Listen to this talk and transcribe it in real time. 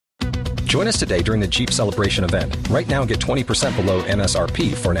Join us today during the Jeep Celebration event. Right now, get 20% below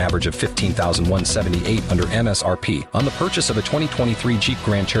MSRP for an average of $15,178 under MSRP on the purchase of a 2023 Jeep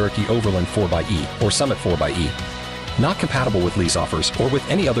Grand Cherokee Overland 4xE or Summit 4xE. Not compatible with lease offers or with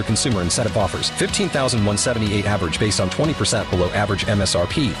any other consumer incentive offers. $15,178 average based on 20% below average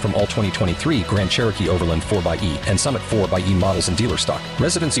MSRP from all 2023 Grand Cherokee Overland 4xE and Summit 4xE models in dealer stock.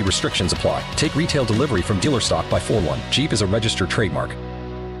 Residency restrictions apply. Take retail delivery from dealer stock by 4/1. Jeep is a registered trademark.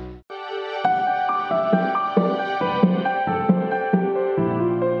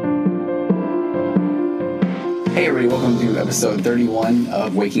 Hey everybody, welcome to episode 31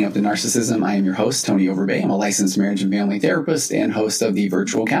 of Waking Up to Narcissism. I am your host, Tony Overbay. I'm a licensed marriage and family therapist and host of the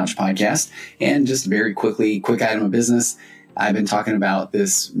Virtual Couch podcast. And just very quickly, quick item of business. I've been talking about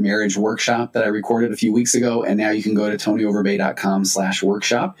this marriage workshop that I recorded a few weeks ago, and now you can go to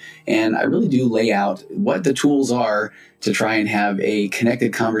tonyoverbay.com/workshop. And I really do lay out what the tools are to try and have a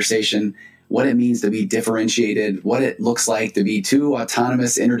connected conversation, what it means to be differentiated, what it looks like to be two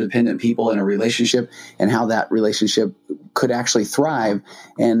autonomous, interdependent people in a relationship, and how that relationship could actually thrive.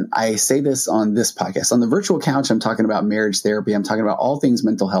 And I say this on this podcast. On the Virtual Couch, I'm talking about marriage therapy. I'm talking about all things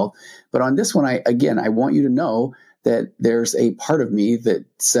mental health. But on this one, I want you to know that there's a part of me that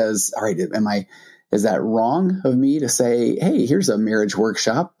says, all right, is that wrong of me to say, hey, here's a marriage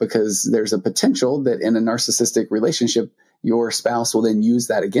workshop? Because there's a potential that in a narcissistic relationship, your spouse will then use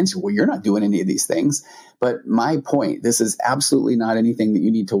that against you. Well, you're not doing any of these things. But my point, this is absolutely not anything that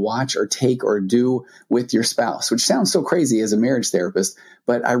you need to watch or take or do with your spouse, which sounds so crazy as a marriage therapist.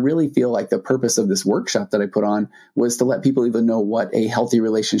 But I really feel like the purpose of this workshop that I put on was to let people even know what a healthy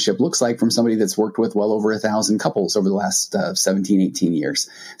relationship looks like from somebody that's worked with well over 1,000 couples over the last 17, 18 years.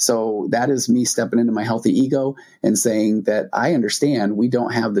 So that is me stepping into my healthy ego and saying that I understand we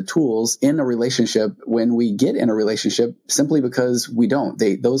don't have the tools in a relationship when we get in a relationship simply because we don't.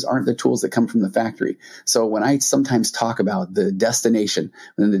 Those aren't the tools that come from the factory. So when I sometimes talk about the destination,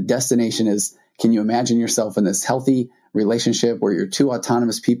 then the destination is, can you imagine yourself in this healthy relationship where you're two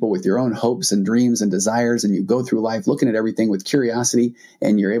autonomous people with your own hopes and dreams and desires, and you go through life looking at everything with curiosity,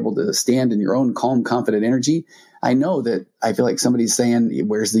 and you're able to stand in your own calm, confident energy? I know that I feel like somebody's saying,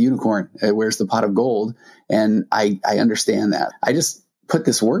 where's the unicorn? Where's the pot of gold? And I understand that. I just put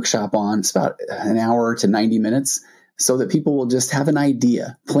this workshop on. It's about an hour to 90 minutes. So that people will just have an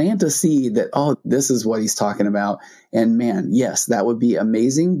idea, plant a seed that, oh, this is what he's talking about. And man, yes, that would be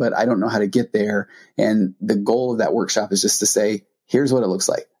amazing, but I don't know how to get there. And the goal of that workshop is just to say, here's what it looks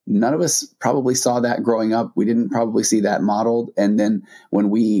like. None of us probably saw that growing up. We didn't probably see that modeled. And then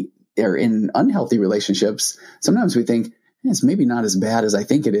when we are in unhealthy relationships, sometimes we think it's maybe not as bad as I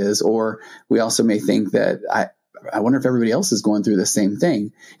think it is. Or we also may think that I wonder if everybody else is going through the same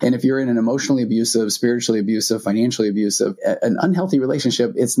thing. And if you're in an emotionally abusive, spiritually abusive, financially abusive, an unhealthy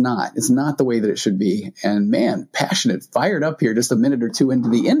relationship, it's not the way that it should be. And man, passionate, fired up here just a minute or two into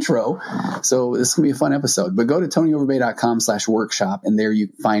the intro. So this is going to be a fun episode, but go to tonyoverbay.com/workshop, and there you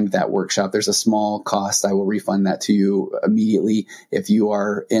find that workshop. There's a small cost. I will refund that to you immediately. If you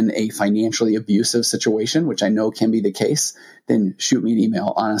are in a financially abusive situation, which I know can be the case, then shoot me an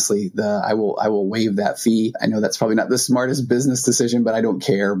email. Honestly, I will waive that fee. I know that's probably not the smartest business decision, but I don't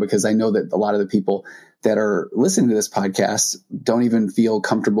care, because I know that a lot of the people that are listening to this podcast don't even feel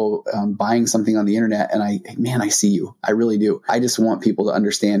comfortable buying something on the internet. And I see you. I really do. I just want people to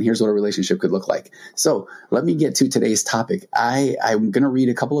understand, here's what a relationship could look like. So let me get to today's topic. I'm going to read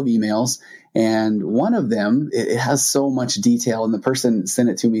a couple of emails, and one of them, it has so much detail, and the person sent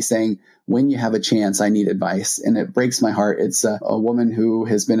it to me saying, when you have a chance, I need advice. And it breaks my heart. It's a woman who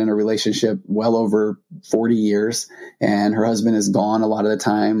has been in a relationship well over 40 years, and her husband is gone a lot of the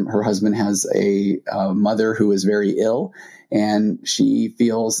time. Her husband has a mother who is very ill, and she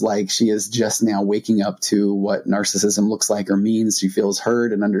feels like she is just now waking up to what narcissism looks like or means. She feels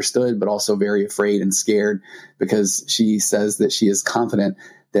heard and understood, but also very afraid and scared, because she says that she is confident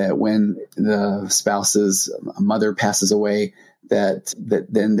that when the spouse's mother passes away, that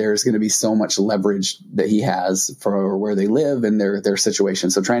then there's going to be so much leverage that he has for where they live and their situation.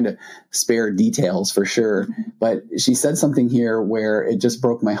 So trying to spare details for sure. But she said something here where it just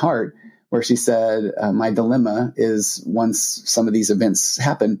broke my heart, where she said, my dilemma is, once some of these events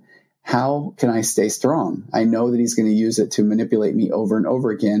happen, how can I stay strong? I know that he's going to use it to manipulate me over and over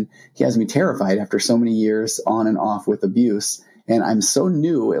again. He has me terrified after so many years on and off with abuse. And I'm so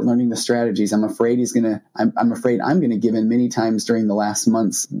new at learning the strategies. I'm afraid I'm afraid I'm going to give in many times during the last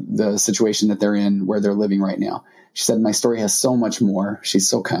months, the situation that they're in, where they're living right now. She said, my story has so much more. She's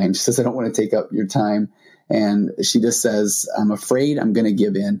so kind. She says, I don't want to take up your time. And she just says, I'm afraid I'm going to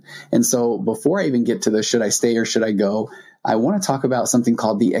give in. And so before I even get to the should I stay or should I go, I want to talk about something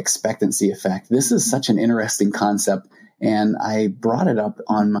called the expectancy effect. This is such an interesting concept. And I brought it up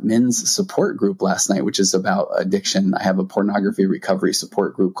on my men's support group last night, which is about addiction. I have a pornography recovery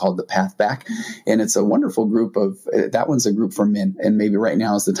support group called The Path Back. And it's a wonderful group that one's a group for men. And maybe right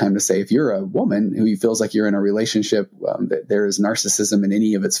now is the time to say, if you're a woman who feels like you're in a relationship, that there is narcissism in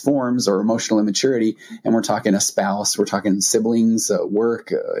any of its forms or emotional immaturity, and we're talking a spouse, we're talking siblings,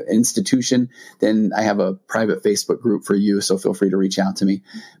 work, institution, then I have a private Facebook group for you. So feel free to reach out to me.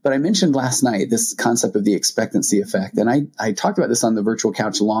 But I mentioned last night this concept of the expectancy effect. And I talked about this on the virtual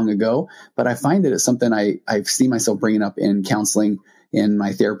couch long ago, but I find that it's something I see myself bringing up in counseling in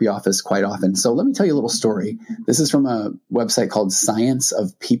my therapy office quite often. So let me tell you a little story. This is from a website called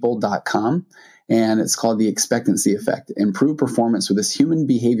scienceofpeople.com, and it's called The Expectancy Effect, Improve Performance with this Human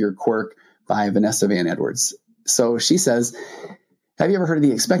Behavior Quirk by Vanessa Van Edwards. So she says, have you ever heard of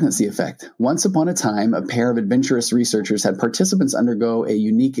the expectancy effect? Once upon a time, a pair of adventurous researchers had participants undergo a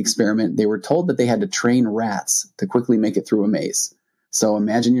unique experiment. They were told that they had to train rats to quickly make it through a maze. So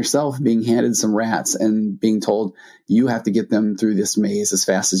imagine yourself being handed some rats and being told you have to get them through this maze as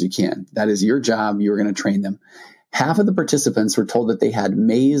fast as you can. That is your job. You're going to train them. Half of the participants were told that they had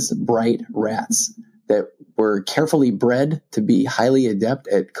maze-bright rats that were carefully bred to be highly adept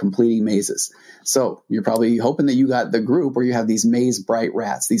at completing mazes. So you're probably hoping that you got the group where you have these maze-bright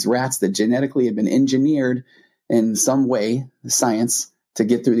rats, these rats that genetically have been engineered in some way, science, to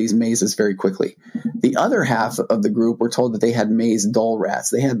get through these mazes very quickly. The other half of the group were told that they had maze-dull rats.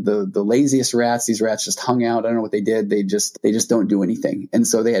 They had the laziest rats. These rats just hung out. I don't know what they did. They just don't do anything. And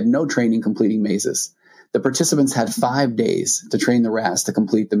so they had no training completing mazes. The participants had 5 days to train the rats to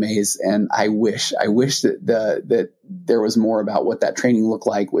complete the maze. And I wish that there was more about what that training looked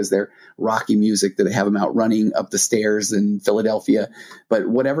like. Was there Rocky music? Did they have them out running up the stairs in Philadelphia? But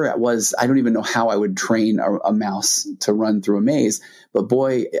whatever it was, I don't even know how I would train a mouse to run through a maze. But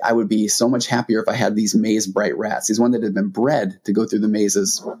boy, I would be so much happier if I had these maze-bright rats, these ones that had been bred to go through the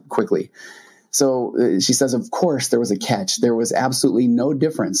mazes quickly. So she says, of course, there was a catch. There was absolutely no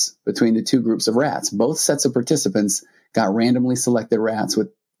difference between the two groups of rats. Both sets of participants got randomly selected rats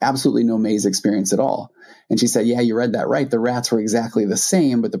with absolutely no maze experience at all. And she said, yeah, you read that right. The rats were exactly the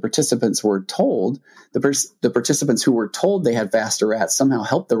same, but the participants were told, the participants who were told they had faster rats somehow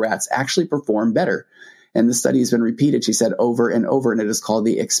helped the rats actually perform better. And the study has been repeated, she said, over and over, and it is called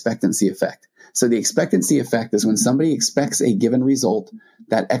the expectancy effect. So the expectancy effect is when somebody expects a given result,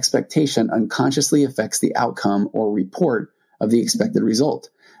 that expectation unconsciously affects the outcome or report of the expected result.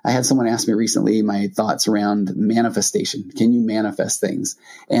 I had someone ask me recently my thoughts around manifestation. Can you manifest things?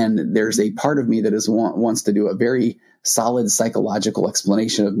 And there's a part of me that wants to do a very solid psychological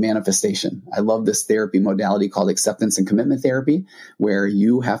explanation of manifestation. I love this therapy modality called acceptance and commitment therapy, where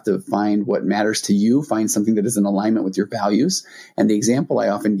you have to find what matters to you, find something that is in alignment with your values. And the example I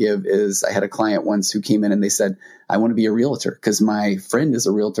often give is I had a client once who came in and they said, I want to be a realtor because my friend is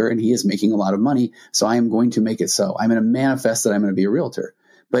a realtor and he is making a lot of money. So I am going to make it so. I'm going to manifest that I'm going to be a realtor.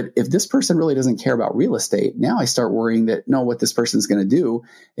 But if this person really doesn't care about real estate, now I start worrying that, no, what this person's going to do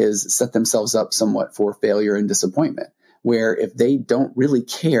is set themselves up somewhat for failure and disappointment, where if they don't really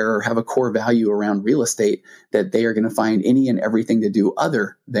care or have a core value around real estate, that they are going to find any and everything to do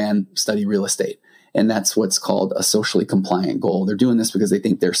other than study real estate. And that's what's called a socially compliant goal. They're doing this because they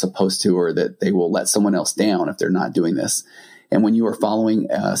think they're supposed to, or that they will let someone else down if they're not doing this. And when you are following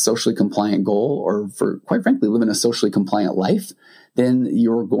a socially compliant goal, or for quite frankly, living a socially compliant life, then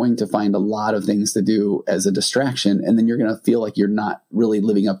you're going to find a lot of things to do as a distraction. And then you're going to feel like you're not really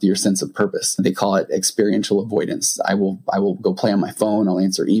living up to your sense of purpose. They call it experiential avoidance. I will go play on my phone. I'll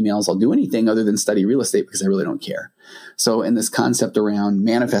answer emails. I'll do anything other than study real estate because I really don't care. So in this concept around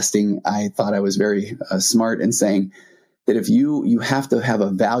manifesting, I thought I was very smart in saying that if you have to have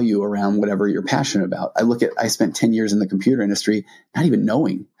a value around whatever you're passionate about. I spent 10 years in the computer industry, not even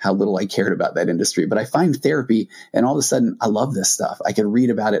knowing how little I cared about that industry, but I find therapy and all of a sudden I love this stuff. I can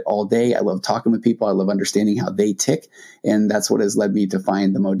read about it all day. I love talking with people. I love understanding how they tick. And that's what has led me to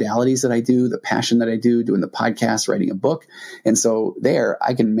find the modalities that I do, the passion that I do, doing the podcast, writing a book. And so there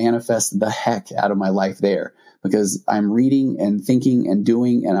I can manifest the heck out of my life there, because I'm reading and thinking and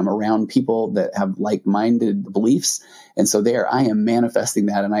doing, and I'm around people that have like-minded beliefs. And so there I am manifesting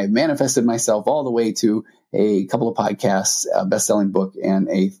that. And I have manifested myself all the way to a couple of podcasts, a best-selling book, and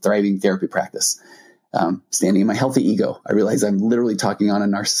a thriving therapy practice. Standing in my healthy ego. I realize I'm literally talking on a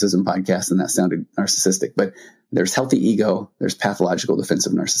narcissism podcast, and that sounded narcissistic, but There's healthy ego. There's pathological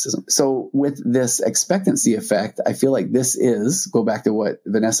defensive narcissism. So with this expectancy effect, I feel like this is, go back to what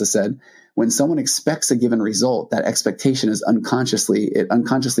Vanessa said, when someone expects a given result, that expectation is it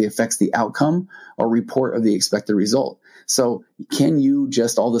unconsciously affects the outcome or report of the expected result. So can you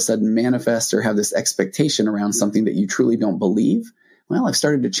just all of a sudden manifest or have this expectation around something that you truly don't believe? Well, I've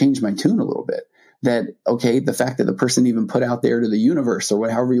started to change my tune a little bit. That, okay, the fact that the person even put out there to the universe or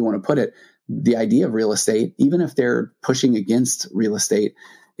however you want to put it, the idea of real estate, even if they're pushing against real estate,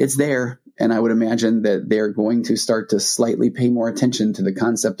 it's there. And I would imagine that they're going to start to slightly pay more attention to the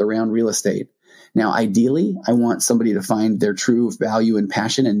concept around real estate. Now, ideally, I want somebody to find their true value and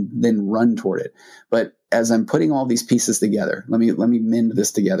passion and then run toward it. But as I'm putting all these pieces together, let me mend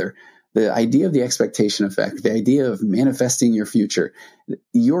this together. The idea of the expectation effect, the idea of manifesting your future,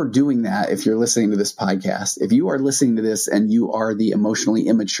 you're doing that if you're listening to this podcast. If you are listening to this and you are the emotionally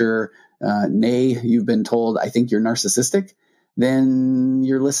immature, you've been told, I think you're narcissistic, then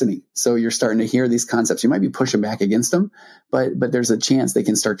you're listening. So you're starting to hear these concepts. You might be pushing back against them, but there's a chance they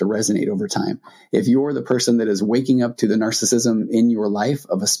can start to resonate over time. If you're the person that is waking up to the narcissism in your life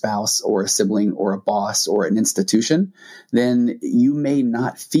of a spouse or a sibling or a boss or an institution, then you may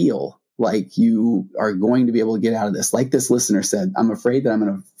not feel like you are going to be able to get out of this. Like this listener said, I'm afraid that I'm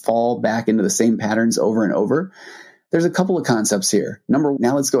going to fall back into the same patterns over and over. There's a couple of concepts here. Now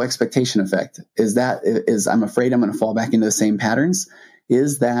let's go expectation effect. Is I'm afraid I'm going to fall back into the same patterns.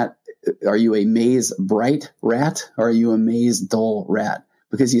 Are you a maze bright rat or are you a maze dull rat?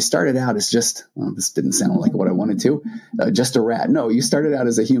 Because you started out as this didn't sound like what I wanted to, just a rat. No, you started out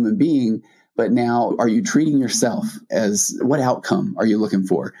as a human being. But now, are you treating yourself as what outcome are you looking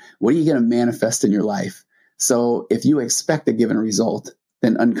for? What are you going to manifest in your life? So if you expect a given result,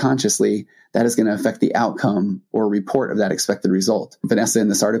 then unconsciously that is going to affect the outcome or report of that expected result. Vanessa in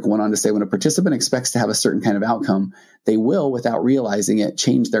this article went on to say when a participant expects to have a certain kind of outcome, they will, without realizing it,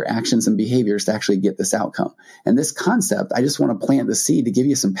 change their actions and behaviors to actually get this outcome. And this concept, I just want to plant the seed to give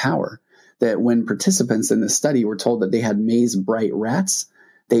you some power that when participants in this study were told that they had maze bright rats,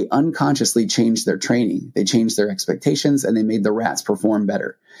 they unconsciously changed their training. They changed their expectations and they made the rats perform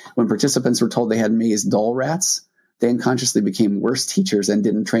better. When participants were told they had maze dull rats, they unconsciously became worse teachers and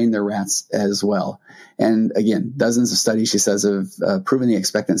didn't train their rats as well. And again, dozens of studies, she says, have proven the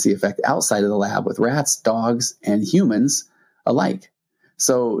expectancy effect outside of the lab with rats, dogs, and humans alike.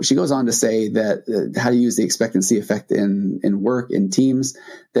 So she goes on to say that how to use the expectancy effect in work, in teams,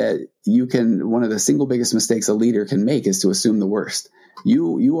 that one of the single biggest mistakes a leader can make is to assume the worst.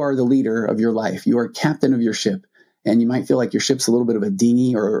 You are the leader of your life. You are captain of your ship. And you might feel like your ship's a little bit of a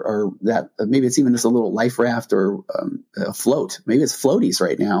dinghy or that maybe it's even just a little life raft or a float. Maybe it's floaties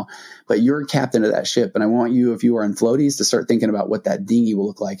right now, but you're captain of that ship. And I want you, if you are in floaties, to start thinking about what that dinghy will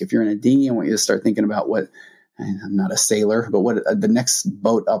look like. If you're in a dinghy, I want you to start thinking about I'm not a sailor, but what the next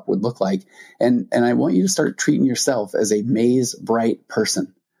boat up would look like. And I want you to start treating yourself as a maze bright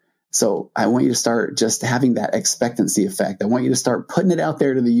person. So I want you to start just having that expectancy effect. I want you to start putting it out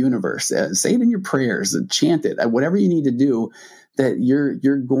there to the universe. Say it in your prayers, chant it, whatever you need to do, that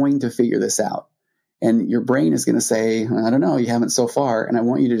you're going to figure this out. And your brain is going to say, I don't know, you haven't so far. And I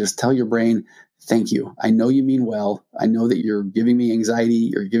want you to just tell your brain, thank you. I know you mean well. I know that you're giving me anxiety,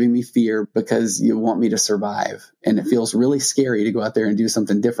 you're giving me fear because you want me to survive. And it feels really scary to go out there and do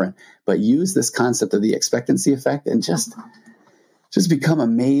something different. But use this concept of the expectancy effect and just become a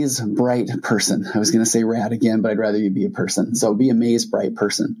maze bright person. I was going to say rat again, but I'd rather you be a person. So be a maze bright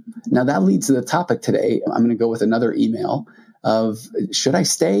person. Now that leads to the topic today. I'm going to go with another email of should I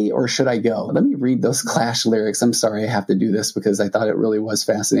stay or should I go? Let me read those Clash lyrics. I'm sorry I have to do this because I thought it really was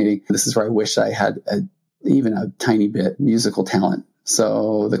fascinating. This is where I wish I had even a tiny bit musical talent.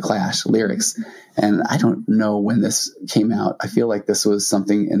 So the Clash lyrics, and I don't know when this came out. I feel like this was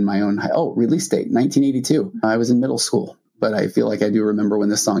something in my own, release date, 1982. I was in middle school. But I feel like I do remember when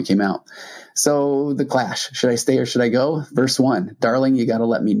this song came out. So the Clash, should I stay or should I go? Verse 1, darling, you got to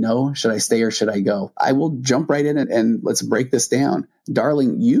let me know. Should I stay or should I go? I will jump right in and let's break this down.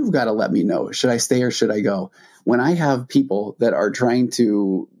 Darling, you've got to let me know. Should I stay or should I go? When I have people that are trying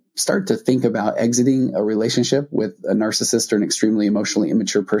to start to think about exiting a relationship with a narcissist or an extremely emotionally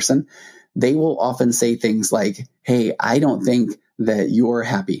immature person, they will often say things like, hey, I don't think that you're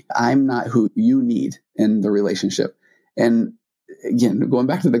happy. I'm not who you need in the relationship. And again, going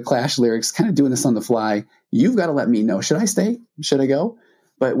back to the Clash lyrics, kind of doing this on the fly, you've got to let me know. Should I stay? Should I go?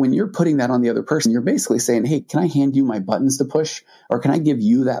 But when you're putting that on the other person, you're basically saying, hey, can I hand you my buttons to push? Or can I give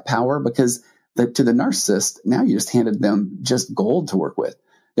you that power? Because to the narcissist, now you just handed them just gold to work with.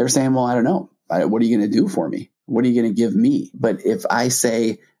 They're saying, well, I don't know. What are you going to do for me? What are you going to give me? But if I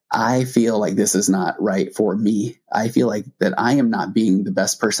say, I feel like this is not right for me. I feel like that I am not being the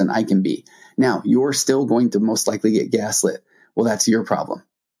best person I can be. Now, you're still going to most likely get gaslit. Well, that's your problem.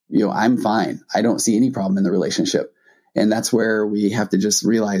 I'm fine. I don't see any problem in the relationship. And that's where we have to just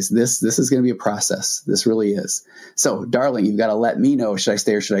realize this is going to be a process. This really is. So, darling, you've got to let me know, should I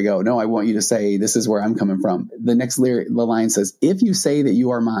stay or should I go? No, I want you to say, this is where I'm coming from. The next the line says, if you say that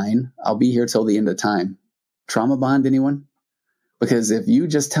you are mine, I'll be here till the end of time. Trauma bond, anyone? Because if you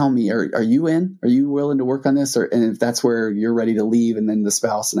just tell me, are you in? Are you willing to work on this? And if that's where you're ready to leave, and then the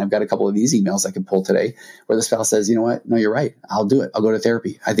spouse, and I've got a couple of these emails I can pull today where the spouse says, you know what? No, you're right. I'll do it. I'll go to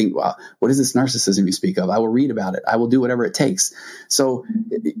therapy. I think, wow, what is this narcissism you speak of? I will read about it. I will do whatever it takes. So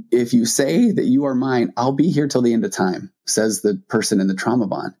if you say that you are mine, I'll be here till the end of time, says the person in the trauma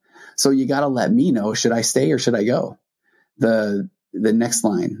bond. So you got to let me know, should I stay or should I go? The next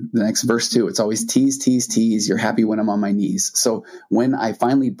line, the next verse 2, it's always tease, tease, tease. You're happy when I'm on my knees. So when I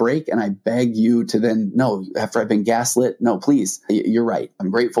finally break and I beg you to then, no, after I've been gaslit, no, please, you're right. I'm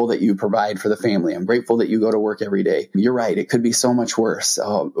grateful that you provide for the family. I'm grateful that you go to work every day. You're right. It could be so much worse.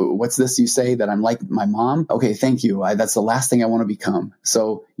 What's this you say, that I'm like my mom? Okay, thank you. That's the last thing I want to become.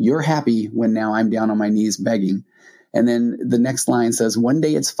 So you're happy when now I'm down on my knees begging. And then the next line says, one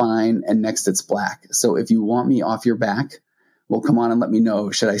day it's fine and next it's black. So if you want me off your back, well, come on and let me know,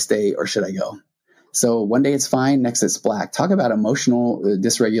 should I stay or should I go? So one day it's fine, next it's black. Talk about emotional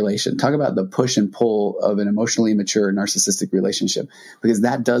dysregulation. Talk about the push and pull of an emotionally immature narcissistic relationship, because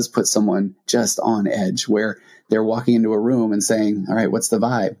that does put someone just on edge, where they're walking into a room and saying, all right, what's the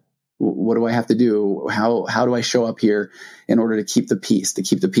vibe? What do I have to do? How do I show up here in order to keep the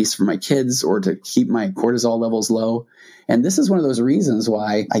peace for my kids, or to keep my cortisol levels low? And this is one of those reasons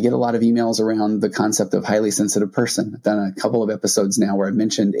why I get a lot of emails around the concept of highly sensitive person. I've done a couple of episodes now where I've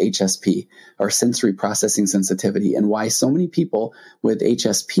mentioned HSP, or sensory processing sensitivity, and why so many people with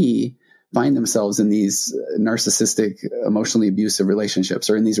HSP find themselves in these narcissistic, emotionally abusive relationships,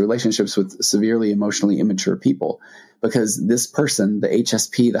 or in these relationships with severely emotionally immature people. Because this person, the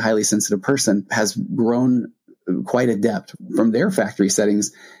HSP, the highly sensitive person, has grown quite adept from their factory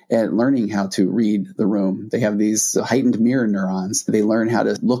settings at learning how to read the room. They have these heightened mirror neurons. They learn how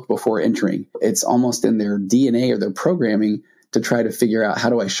to look before entering. It's almost in their DNA or their programming to try to figure out,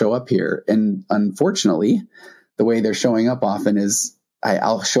 how do I show up here? And unfortunately, the way they're showing up often is,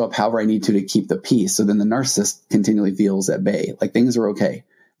 I'll show up however I need to keep the peace. So then the narcissist continually feels at bay, like things are okay.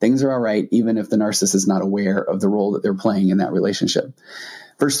 Things are all right, even if the narcissist is not aware of the role that they're playing in that relationship.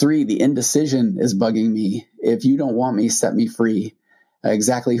 Verse 3, the indecision is bugging me. If you don't want me, set me free.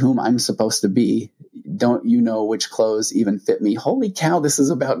 Exactly whom I'm supposed to be. Don't you know which clothes even fit me? Holy cow, this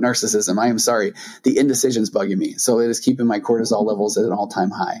is about narcissism. I am sorry. The indecision's bugging me. So it is keeping my cortisol levels at an all-time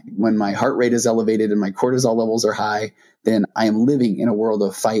high. When my heart rate is elevated and my cortisol levels are high, then I am living in a world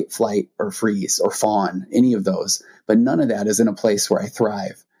of fight, flight, or freeze, or fawn, any of those. But none of that is in a place where I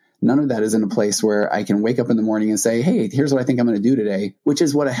thrive. None of that is in a place where I can wake up in the morning and say, hey, here's what I think I'm going to do today, which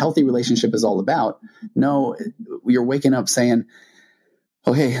is what a healthy relationship is all about. No, you're waking up saying,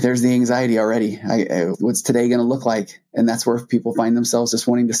 okay, there's the anxiety already. What's today going to look like? And that's where people find themselves just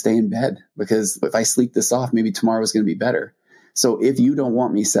wanting to stay in bed, because if I sleep this off, maybe tomorrow is going to be better. So if you don't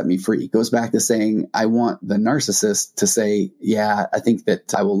want me, set me free. Goes back to saying, I want the narcissist to say, yeah, I think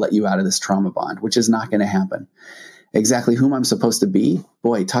that I will let you out of this trauma bond, which is not going to happen. Exactly whom I'm supposed to be.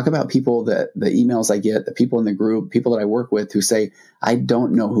 Boy, talk about people that the emails I get, the people in the group, people that I work with who say, I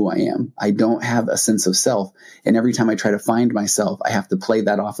don't know who I am. I don't have a sense of self. And every time I try to find myself, I have to play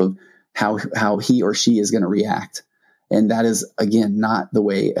that off of how he or she is going to react. And that is, again, not the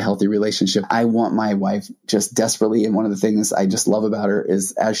way a healthy relationship. I want my wife just desperately. And one of the things I just love about her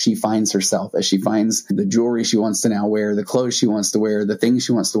is, as she finds herself, as she finds the jewelry she wants to now wear, the clothes she wants to wear, the things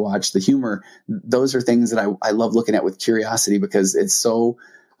she wants to watch, the humor, those are things that I love looking at with curiosity, because it's so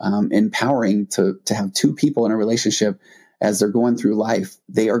empowering to have two people in a relationship. As they're going through life,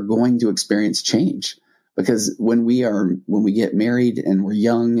 they are going to experience change. Because when we get married and we're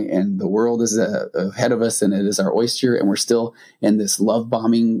young and the world is ahead of us and it is our oyster, and we're still in this love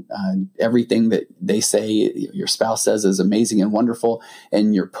bombing, everything that they say, your spouse says is amazing and wonderful,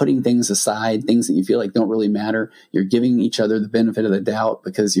 and you're putting things aside, things that you feel like don't really matter. You're giving each other the benefit of the doubt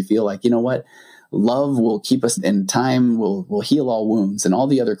because you feel like, you know what, love will keep us, and time will heal all wounds, and all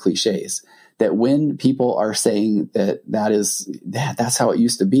the other cliches. That when people are saying that's how it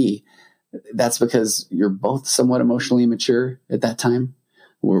used to be, that's because you're both somewhat emotionally immature at that time.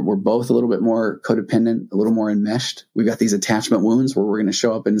 We're both a little bit more codependent, a little more enmeshed. We've got these attachment wounds where we're going to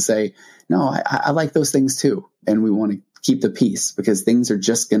show up and say, no, I like those things too. And we want to keep the peace because things are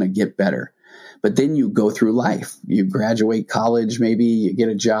just going to get better. But then you go through life. You graduate college, maybe you get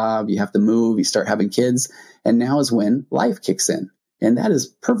a job, you have to move, you start having kids. And now is when life kicks in. And that is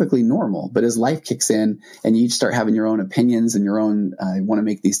perfectly normal. But as life kicks in and you start having your own opinions and your own, want to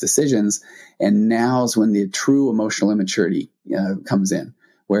make these decisions. And now is when the true emotional immaturity comes in,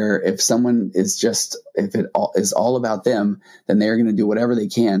 where if someone is if it is all about them, then they're going to do whatever they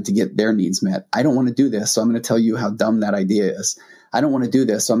can to get their needs met. I don't want to do this, so I'm going to tell you how dumb that idea is. I don't want to do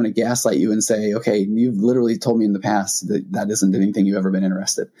this, so I'm going to gaslight you and say, okay, you've literally told me in the past that isn't anything you've ever been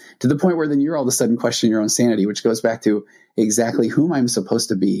interested. To the point where then you're all of a sudden questioning your own sanity, which goes back to exactly whom I'm supposed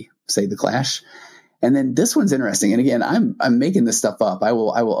to be, say The Clash. And then this one's interesting. And again, I'm making this stuff up. I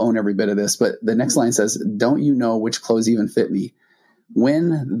will own every bit of this. But the next line says, don't you know which clothes even fit me?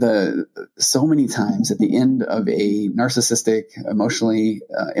 So many times at the end of a narcissistic, emotionally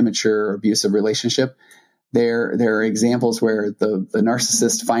immature, abusive relationship, there are examples where the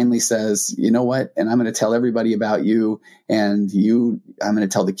narcissist finally says, you know what? And I'm going to tell everybody about you, and I'm going to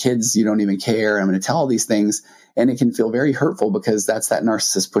tell the kids you don't even care. I'm going to tell all these things. And it can feel very hurtful because that's that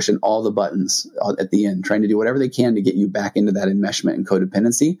narcissist pushing all the buttons at the end, trying to do whatever they can to get you back into that enmeshment and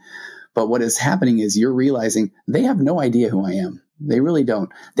codependency. But what is happening is you're realizing they have no idea who I am. They really don't.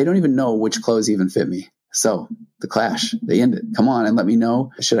 They don't even know which clothes even fit me. So The Clash, they end it. Come on and let me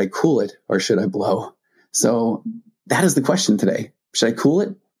know. Should I cool it or should I blow? So that is the question today. Should I cool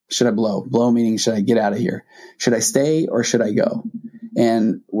it? Should I blow? Blow meaning, should I get out of here? Should I stay or should I go?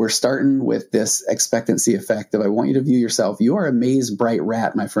 And we're starting with this expectancy effect of I want you to view yourself. You are a maze bright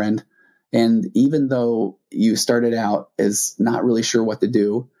rat, my friend. And even though you started out as not really sure what to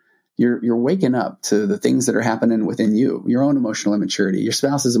do, you're waking up to the things that are happening within you, your own emotional immaturity, your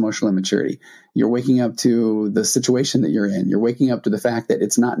spouse's emotional immaturity. You're waking up to the situation that you're in. You're waking up to the fact that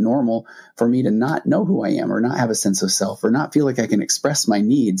it's not normal for me to not know who I am or not have a sense of self or not feel like I can express my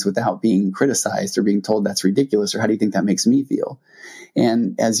needs without being criticized or being told that's ridiculous or how do you think that makes me feel?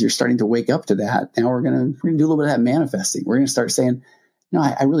 And as you're starting to wake up to that, now we're going to do a little bit of that manifesting. We're going to start saying, no,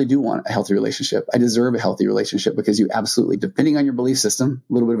 I really do want a healthy relationship. I deserve a healthy relationship because you absolutely, depending on your belief system,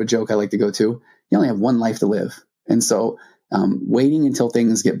 a little bit of a joke I like to go to, you only have one life to live. And so waiting until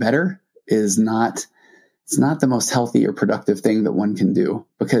things get better it's not the most healthy or productive thing that one can do,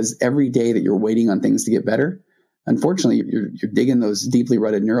 because every day that you're waiting on things to get better, unfortunately, you're digging those deeply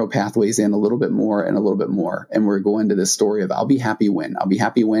rooted neural pathways in a little bit more and a little bit more. And we're going to this story of I'll be happy when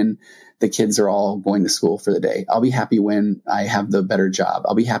the kids are all going to school for the day. I'll be happy when I have the better job.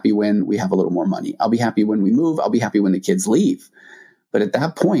 I'll be happy when we have a little more money. I'll be happy when we move. I'll be happy when the kids leave. But at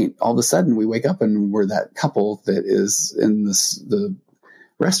that point, all of a sudden we wake up and we're that couple that is in the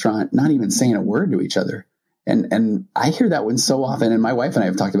restaurant, not even saying a word to each other. And I hear that one so often. And my wife and I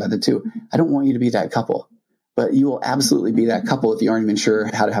have talked about that too. I don't want you to be that couple. But you will absolutely be that couple if you aren't even sure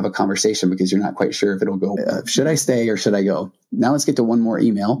how to have a conversation because you're not quite sure if it'll go. Should I stay or should I go? Now let's get to one more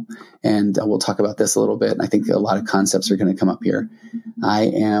email, and we'll talk about this a little bit. And I think a lot of concepts are going to come up here. I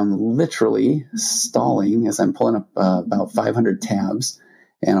am literally stalling as I'm pulling up about 500 tabs,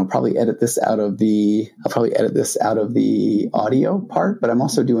 and I'll probably edit this out of the audio part, but I'm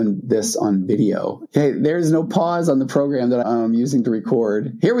also doing this on video. Okay, there's no pause on the program that I'm using to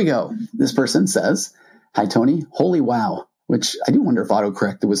record. Here we go. This person says, "Hi, Tony. Holy wow," which I do wonder if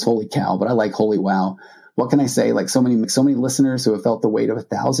autocorrect was holy cow, but I like holy wow. What can I say? Like so many listeners who have felt the weight of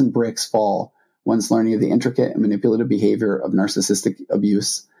 1,000 bricks fall once learning of the intricate and manipulative behavior of narcissistic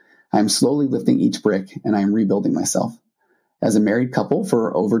abuse, I am slowly lifting each brick and I am rebuilding myself. As a married couple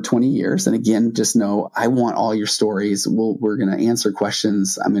for over 20 years, and again, just know I want all your stories. We're going to answer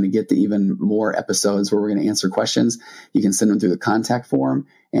questions. I'm going to get to even more episodes where we're going to answer questions. You can send them through the contact form.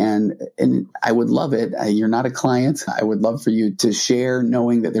 And I would love it. You're not a client. I would love for you to share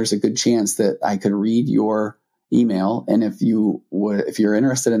knowing that there's a good chance that I could read your email. And if you're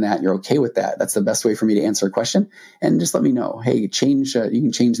interested in that, you're okay with that. That's the best way for me to answer a question. And just let me know, hey, you can change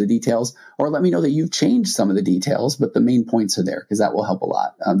the details, or let me know that you've changed some of the details, but the main points are there because that will help a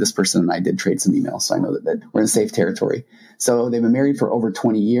lot. This person and I did trade some emails, so I know that we're in safe territory. So they've been married for over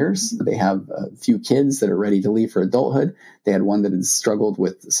 20 years. They have a few kids that are ready to leave for adulthood. They had one that had struggled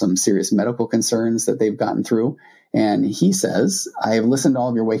with some serious medical concerns that they've gotten through. And he says, I have listened to all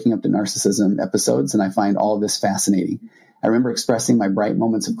of your Waking Up to Narcissism episodes, and I find all of this fascinating. I remember expressing my bright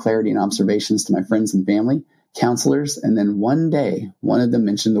moments of clarity and observations to my friends and family, counselors, and then one day, one of them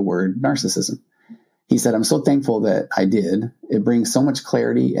mentioned the word narcissism. He said, I'm so thankful that I did. It brings so much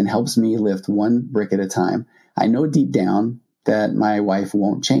clarity and helps me lift one brick at a time. I know deep down that my wife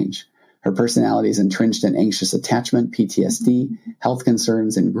won't change. Her personality is entrenched in anxious attachment, PTSD, health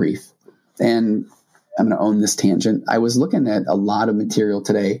concerns, and grief. And I'm going to own this tangent. I was looking at a lot of material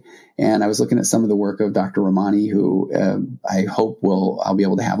today, and I was looking at some of the work of Dr. Ramani, who I hope I'll be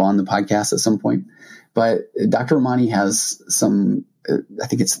able to have on the podcast at some point. But Dr. Ramani has some, I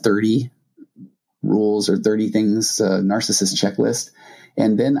think it's 30 rules or 30 things, narcissist checklist.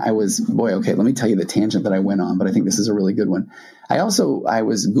 And then let me tell you the tangent that I went on, but I think this is a really good one. I was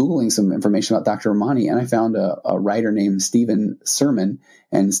Googling some information about Dr. Ramani, and I found a writer named Stephen Sermon.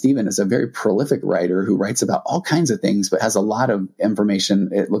 And Stephen is a very prolific writer who writes about all kinds of things, but has a lot of information,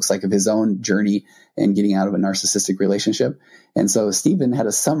 it looks like, of his own journey in getting out of a narcissistic relationship. And so Stephen had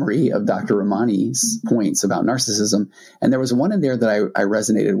a summary of Dr. Ramani's points about narcissism. And there was one in there that I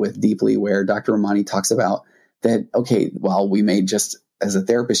resonated with deeply, where Dr. Ramani talks about that, okay, while we may just, as a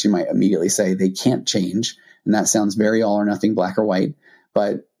therapist, you might immediately say they can't change. And that sounds very all or nothing, black or white.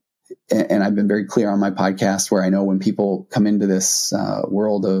 And I've been very clear on my podcast, where I know when people come into this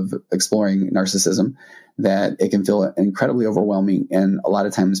world of exploring narcissism, that it can feel incredibly overwhelming. And a lot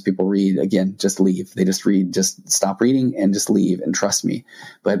of times people read, again, just leave. They just read, just stop reading and just leave and trust me.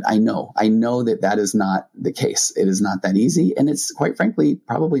 But I know that is not the case. It is not that easy. And it's, quite frankly,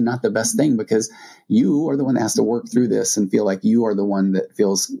 probably not the best thing, because you are the one that has to work through this and feel like you are the one that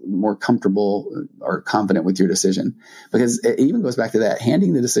feels more comfortable or confident with your decision. Because it even goes back to that,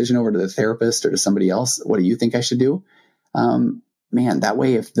 handing the decision over to the therapist or to somebody else. What do you think I should do? Man, that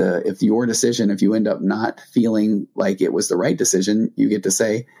way, if your decision, if you end up not feeling like it was the right decision, you get to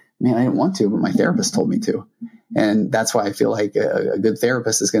say, man, I didn't want to, but my therapist told me to. And that's why I feel like a good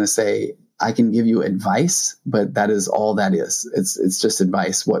therapist is going to say, I can give you advice, but that is all that is. It's just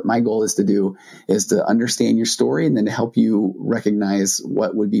advice. What my goal is to do is to understand your story, and then to help you recognize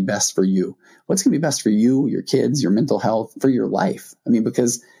what would be best for you. What's going to be best for you, your kids, your mental health, for your life. I mean,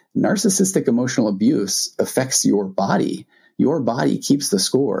 because narcissistic emotional abuse affects your body. Your body keeps the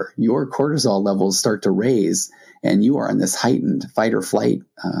score. Your cortisol levels start to raise, and you are in this heightened fight or flight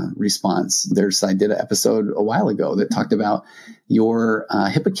response. I did an episode a while ago that talked about your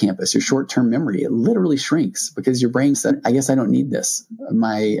hippocampus, your short-term memory. It literally shrinks because your brain said, I guess I don't need this.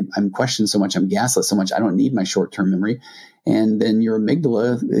 I'm questioned so much. I'm gaslit so much. I don't need my short-term memory. And then your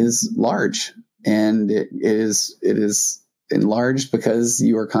amygdala is large, and it is enlarged because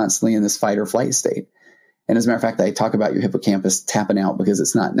you are constantly in this fight or flight state. And as a matter of fact, I talk about your hippocampus tapping out because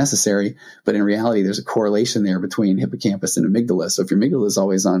it's not necessary. But in reality, there's a correlation there between hippocampus and amygdala. So if your amygdala is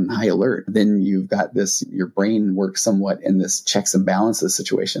always on high alert, then you've got this, your brain works somewhat in this checks and balances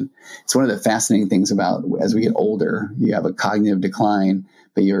situation. It's one of the fascinating things about, as we get older, you have a cognitive decline,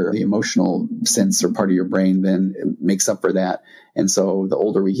 but the emotional sense or part of your brain then makes up for that. And so the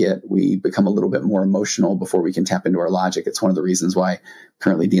older we get, we become a little bit more emotional before we can tap into our logic. It's one of the reasons why I'm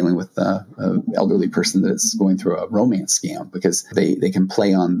currently dealing with an elderly person that's going through a romance scam, because they can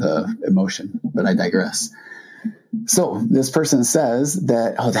play on the emotion. But I digress. So this person says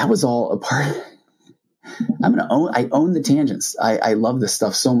that, that was all a part. I own the tangents. I love this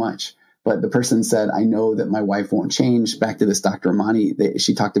stuff so much. But the person said, I know that my wife won't change. Back to this Dr. Ramani,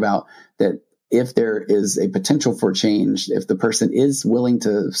 she talked about that if there is a potential for change, if the person is willing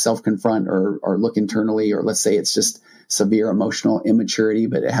to self-confront or look internally, or let's say it's just severe emotional immaturity,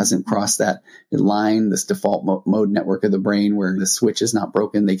 but it hasn't crossed that line, this default mode network of the brain where the switch is not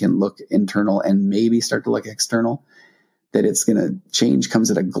broken, they can look internal and maybe start to look external, that it's going to change comes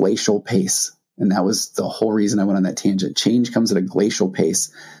at a glacial pace. And that was the whole reason I went on that tangent. Change comes at a glacial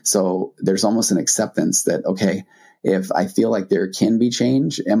pace. So there's almost an acceptance that, okay, if I feel like there can be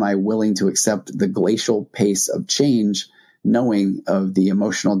change, am I willing to accept the glacial pace of change, knowing of the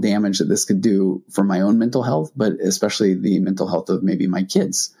emotional damage that this could do for my own mental health, but especially the mental health of maybe my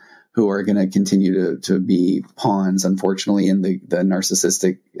kids, who are going to continue to be pawns, unfortunately, in the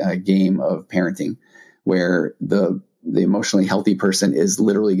narcissistic game of parenting, where the emotionally healthy person is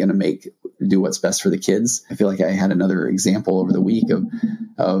literally going to do what's best for the kids. I feel like I had another example over the week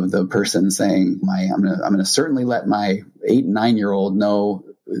of the person saying, I'm going to certainly let my 8 and 9-year-old know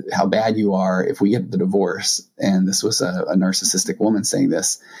how bad you are if we get the divorce. And this was a narcissistic woman saying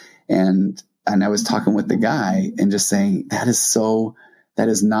this. And I was talking with the guy and just saying, that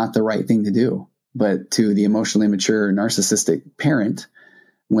is not the right thing to do. But to the emotionally immature narcissistic parent,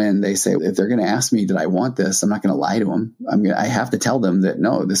 when they say, if they're going to ask me, did I want this? I'm not going to lie to them. I have to tell them that,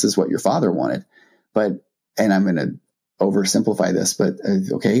 no, this is what your father wanted. And I'm going to oversimplify this, but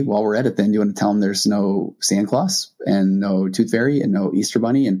okay, while we're at it, then do you want to tell them there's no Santa Claus and no Tooth Fairy and no Easter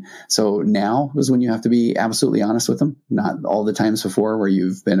Bunny? And so now is when you have to be absolutely honest with them, not all the times before where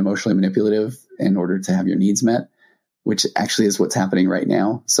you've been emotionally manipulative in order to have your needs met. which actually is what's happening right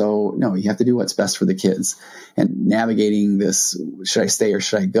now. So no, you have to do what's best for the kids. And navigating this, should I stay or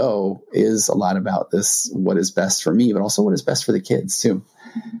should I go, is a lot about this, what is best for me, but also what is best for the kids too.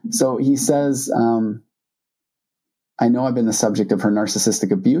 So he says, I know I've been the subject of her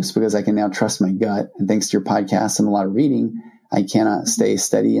narcissistic abuse because I can now trust my gut. And thanks to your podcast and a lot of reading, I cannot stay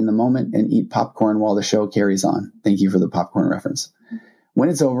steady in the moment and eat popcorn while the show carries on. Thank you for the popcorn reference. When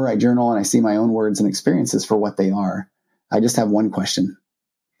it's over, I journal and I see my own words and experiences for what they are. I just have one question.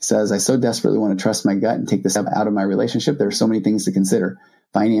 He says, I so desperately want to trust my gut and take the step out of my relationship. There are so many things to consider.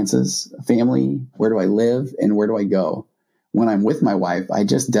 Finances, family, where do I live, and where do I go? When I'm with my wife, I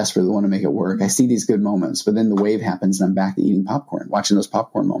just desperately want to make it work. I see these good moments, but then the wave happens and I'm back to eating popcorn, watching those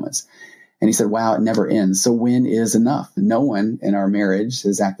popcorn moments. And he said, wow, it never ends. So when is enough? No one in our marriage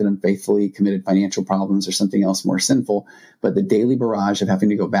has acted unfaithfully, committed financial problems or something else more sinful. But the daily barrage of having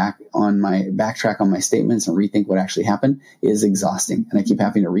to go backtrack on my statements and rethink what actually happened is exhausting. And I keep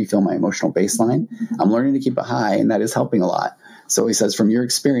having to refill my emotional baseline. I'm learning to keep it high, and that is helping a lot. So he says, from your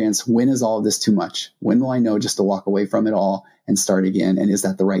experience, when is all of this too much? When will I know just to walk away from it all and start again? And is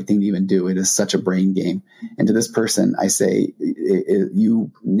that the right thing to even do? It is such a brain game. And to this person, I say,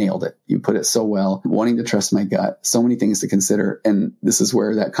 you nailed it. You put it so well. Wanting to trust my gut, so many things to consider. And this is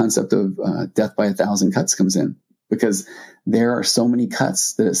where that concept of death by 1,000 cuts comes in, because there are so many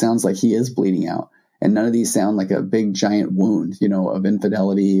cuts that it sounds like he is bleeding out. And none of these sound like a big giant wound, of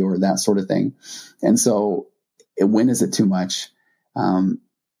infidelity or that sort of thing. And so when is it too much?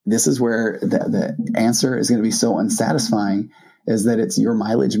 This is where the answer is going to be so unsatisfying, is that it's your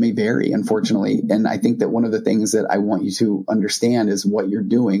mileage may vary, unfortunately. And I think that one of the things that I want you to understand is what you're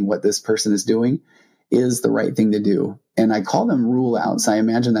doing, what this person is doing, is the right thing to do. And I call them rule outs. I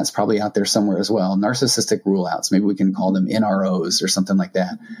imagine that's probably out there somewhere as well. Narcissistic rule outs. Maybe we can call them NROs or something like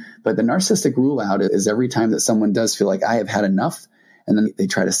that. But the narcissistic rule out is every time that someone does feel like I have had enough, and then they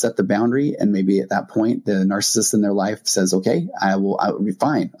try to set the boundary. And maybe at that point, the narcissist in their life says, okay, I'll be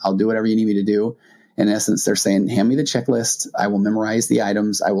fine. I'll do whatever you need me to do. In essence, they're saying, hand me the checklist. I will memorize the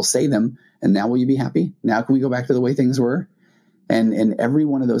items. I will say them. And now will you be happy? Now can we go back to the way things were? And every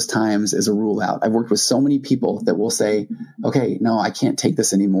one of those times is a rule out. I've worked with so many people that will say, okay, no, I can't take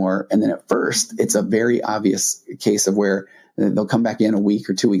this anymore. And then at first, it's a very obvious case of where they'll come back in a week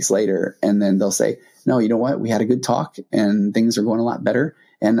or 2 weeks later, and then they'll say, no, you know what? We had a good talk and things are going a lot better.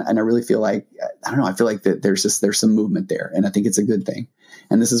 And I really feel like, I feel like that there's some movement there. And I think it's a good thing.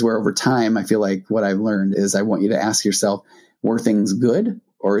 And this is where over time, I feel like what I've learned is I want you to ask yourself, were things good,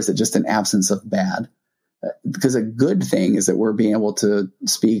 or is it just an absence of bad? Because a good thing is that we're being able to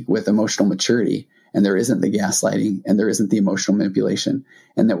speak with emotional maturity, and there isn't the gaslighting, and there isn't the emotional manipulation,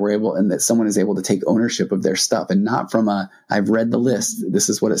 and that someone is able to take ownership of their stuff, and not from I've read the list, this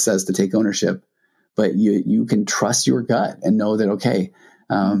is what it says to take ownership, but you can trust your gut and know that, okay,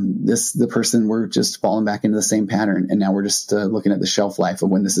 the person, we're just falling back into the same pattern, and now we're just looking at the shelf life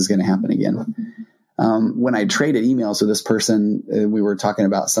of when this is going to happen again. When I traded emails with this person, we were talking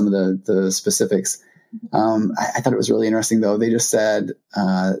about some of the specifics. I thought it was really interesting, though. They just said,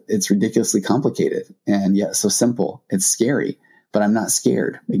 it's ridiculously complicated and yet so simple. It's scary, but I'm not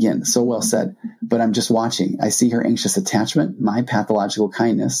scared. Again, so well said, but I'm just watching. I see her anxious attachment, my pathological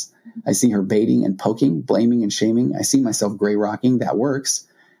kindness. I see her baiting and poking, blaming and shaming. I see myself gray rocking. That works.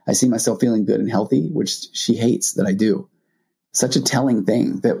 I see myself feeling good and healthy, which she hates that I do. Such a telling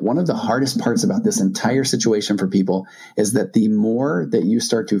thing that one of the hardest parts about this entire situation for people is that the more that you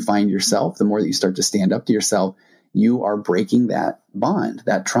start to find yourself, the more that you start to stand up to yourself, you are breaking that bond,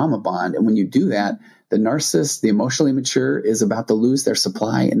 that trauma bond. And when you do that, the narcissist, the emotionally mature, is about to lose their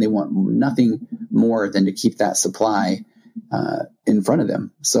supply, and they want nothing more than to keep that supply in front of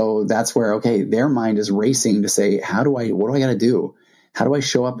them. So that's where, okay, their mind is racing to say, what do I got to do? How do I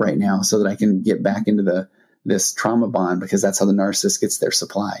show up right now so that I can get back into this trauma bond, because that's how the narcissist gets their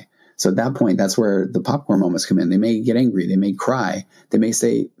supply. So at that point, that's where the popcorn moments come in. They may get angry. They may cry. They may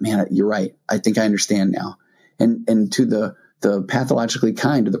say, man, you're right. I think I understand now. And to the pathologically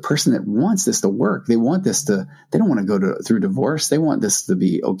kind, to the person that wants this to work, they don't want to go through divorce. They want this to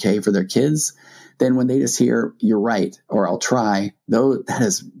be okay for their kids. Then when they just hear, you're right, or I'll try, though, that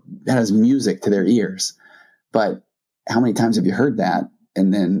is music to their ears. But how many times have you heard that?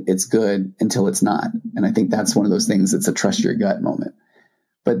 And then it's good until it's not. And I think that's one of those things that's a trust your gut moment.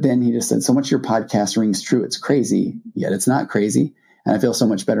 But then he just said, so much of your podcast rings true. It's crazy, yet it's not crazy. And I feel so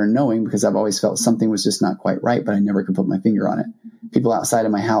much better knowing, because I've always felt something was just not quite right, but I never could put my finger on it. People outside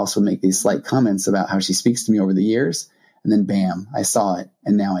of my house would make these slight comments about how she speaks to me over the years. And then bam, I saw it.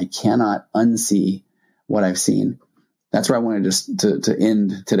 And now I cannot unsee what I've seen. That's where I wanted to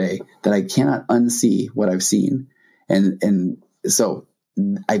end today, that I cannot unsee what I've seen. And so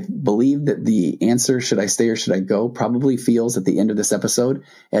I believe that the answer, should I stay or should I go, probably feels at the end of this episode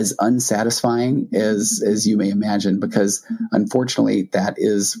as unsatisfying as you may imagine, because unfortunately that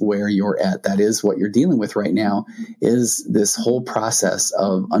is where you're at. That is what you're dealing with right now, is this whole process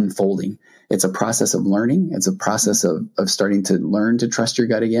of unfolding. It's a process of learning. It's a process of starting to learn to trust your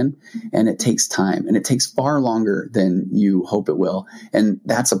gut again. And it takes time, and it takes far longer than you hope it will. And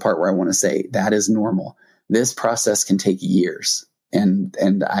that's a part where I want to say that is normal. This process can take years.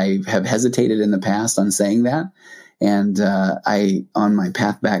 And I have hesitated in the past on saying that. And on my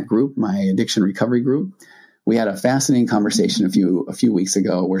Path Back group, my addiction recovery group, we had a fascinating conversation a few weeks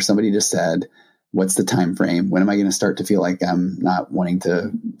ago where somebody just said, what's the time frame? When am I going to start to feel like I'm not wanting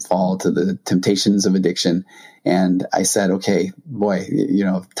to fall to the temptations of addiction? And I said, okay, boy,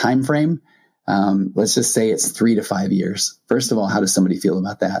 time frame. Let's just say it's 3 to 5 years. First of all, how does somebody feel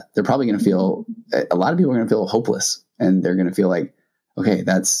about that? They're probably going to feel, a lot of people are going to feel hopeless, and they're going to feel like, okay,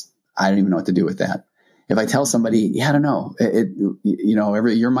 I don't even know what to do with that. If I tell somebody, I don't know,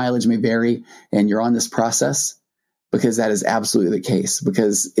 your mileage may vary and you're on this process, because that is absolutely the case.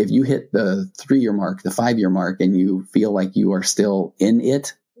 Because if you hit the 3-year mark, the 5-year mark, and you feel like you are still in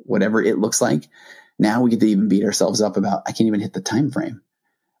it, whatever it looks like, now we get to even beat ourselves up about, I can't even hit the time frame.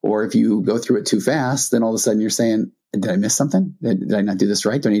 Or if you go through it too fast, then all of a sudden you're saying, did I miss something? Did I not do this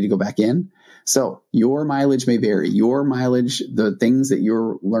right? Do I need to go back in? So your mileage may vary. Your mileage, the things that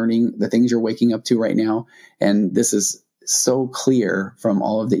you're learning, the things you're waking up to right now. And this is so clear from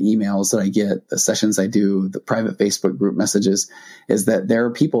all of the emails that I get, the sessions I do, the private Facebook group messages, is that there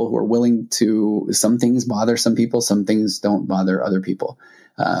are people who are willing to, some things bother some people, some things don't bother other people.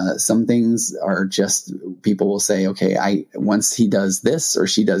 Some things are just, people will say, okay, once he does this or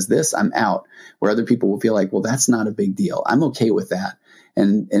she does this, I'm out. Where other people will feel like, well, that's not a big deal. I'm okay with that.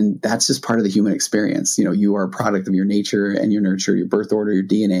 And that's just part of the human experience. You are a product of your nature and your nurture, your birth order, your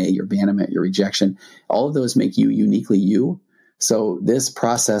DNA, your abandonment, your rejection. All of those make you uniquely you. So this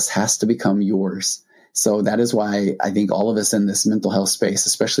process has to become yours. So that is why I think all of us in this mental health space,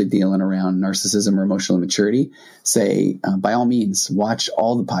 especially dealing around narcissism or emotional immaturity, say, by all means, watch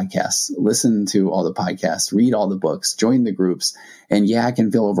all the podcasts, listen to all the podcasts, read all the books, join the groups. And yeah, it can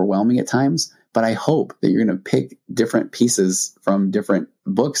feel overwhelming at times, but I hope that you're going to pick different pieces from different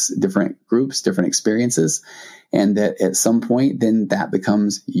books, different groups, different experiences, and that at some point, then that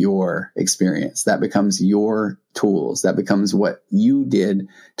becomes your experience. That becomes your tools. That becomes what you did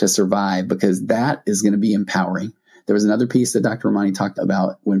to survive, because that is going to be empowering. There was another piece that Dr. Ramani talked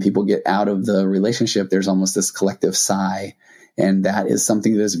about. When people get out of the relationship, there's almost this collective sigh. And that is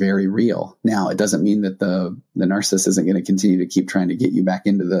something that is very real. Now, it doesn't mean that the narcissist isn't going to continue to keep trying to get you back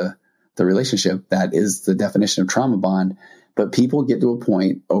into the relationship. That is the definition of trauma bond. But people get to a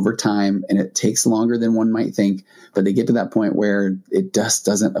point over time, and it takes longer than one might think, but they get to that point where it just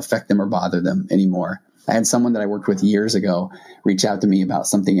doesn't affect them or bother them anymore. I had someone that I worked with years ago reach out to me about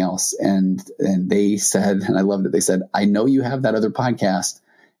something else. And they said, and I loved it, they said, I know you have that other podcast.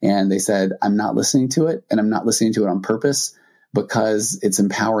 And they said, I'm not listening to it, and I'm not listening to it on purpose, because it's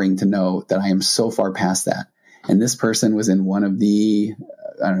empowering to know that I am so far past that. And this person was in one of the,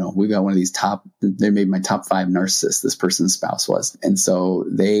 I don't know, we got one of these they made my top 5 narcissists, this person's spouse was. And so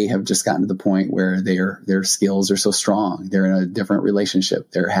they have just gotten to the point where their skills are so strong. They're in a different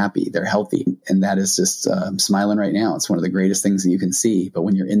relationship. They're happy. They're healthy. And that is just, I'm smiling right now. It's one of the greatest things that you can see. But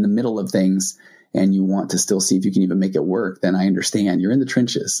when you're in the middle of things and you want to still see if you can even make it work, then I understand you're in the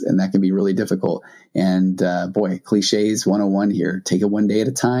trenches, and that can be really difficult. And boy, cliches 101 here. Take it one day at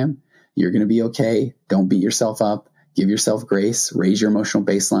a time. You're going to be okay. Don't beat yourself up. Give yourself grace. Raise your emotional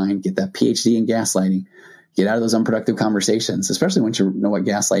baseline. Get that PhD in gaslighting. Get out of those unproductive conversations, especially once you know what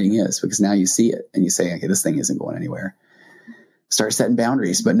gaslighting is, because now you see it and you say, okay, this thing isn't going anywhere. Start setting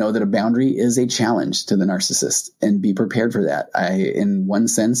boundaries, but know that a boundary is a challenge to the narcissist, and be prepared for that. In one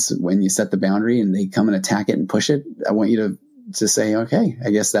sense, when you set the boundary and they come and attack it and push it, I want you to say, okay, I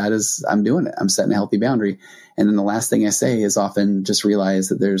guess I'm doing it. I'm setting a healthy boundary. And then the last thing I say is often just realize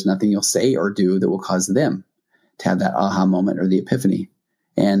that there's nothing you'll say or do that will cause them to have that aha moment or the epiphany.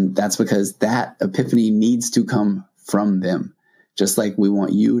 And that's because that epiphany needs to come from them. Just like we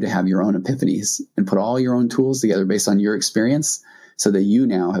want you to have your own epiphanies and put all your own tools together based on your experience, so that you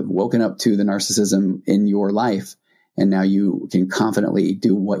now have woken up to the narcissism in your life And now you can confidently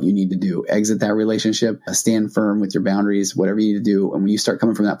do what you need to do. Exit that relationship, stand firm with your boundaries, whatever you need to do. And when you start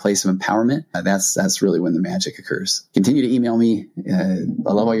coming from that place of empowerment, that's really when the magic occurs. Continue to email me. I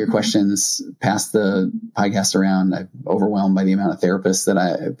love all your questions. Pass the podcast around. I'm overwhelmed by the amount of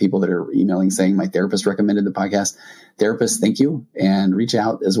therapists people that are emailing saying my therapist recommended the podcast. Therapists, thank you, and reach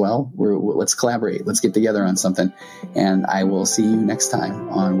out as well. Let's collaborate. Let's get together on something. And I will see you next time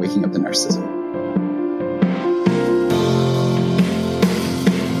on Waking Up to Narcissism.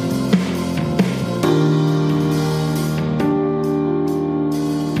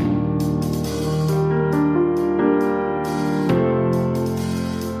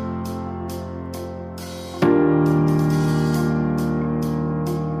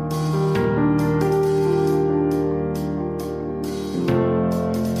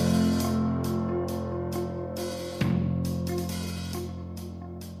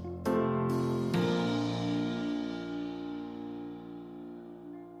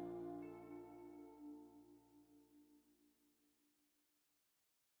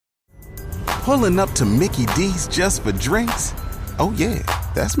 Pulling up to Mickey D's just for drinks? Oh yeah,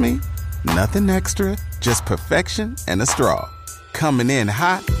 that's me. Nothing extra, just perfection and a straw. Coming in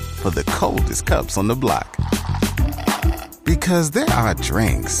hot for the coldest cups on the block. Because there are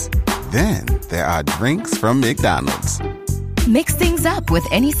drinks. Then there are drinks from McDonald's. Mix things up with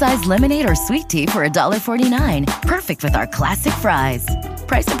any size lemonade or sweet tea for $1.49. Perfect with our classic fries.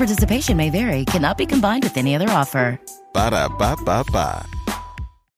 Price and participation may vary. Cannot be combined with any other offer. Ba-da-ba-ba-ba.